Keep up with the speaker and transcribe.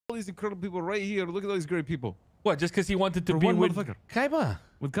all these incredible people right here. Look at all these great people. What? Just because he wanted to For be one with motherfucker. Kaiba?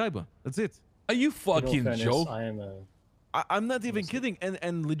 With Kaiba. That's it. Are you fucking fairness, joking? I'm not even kidding.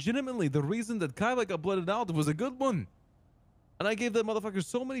 And legitimately, the reason that Kaiba got blooded out was a good one. And I gave that motherfucker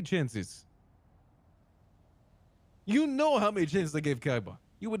so many chances. You know how many chances I gave Kaiba.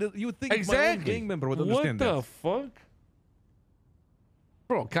 You would think my own gang member would understand that. What the fuck?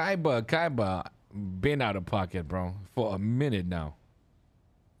 Bro, Kaiba been out of pocket, bro, for a minute now.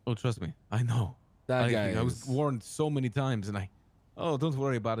 Oh, trust me. I know. I was warned so many times, and oh, don't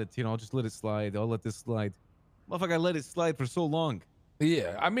worry about it. You know, I'll just let it slide. I'll let this slide. Motherfucker, I let it slide for so long.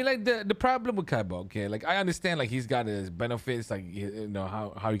 Yeah, I mean, like the problem with Kaiba, okay, like I understand, like he's got his benefits, like you know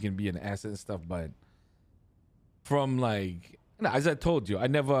how he can be an asset and stuff, but from like, as I told you, I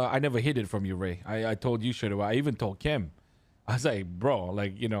never hid it from you, Ray. I told you straight away. I even told Kim. I was like, bro,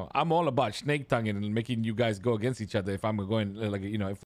 like, you know, I'm all about snake tonguing and making you guys go against each other if I'm going, like, you know, if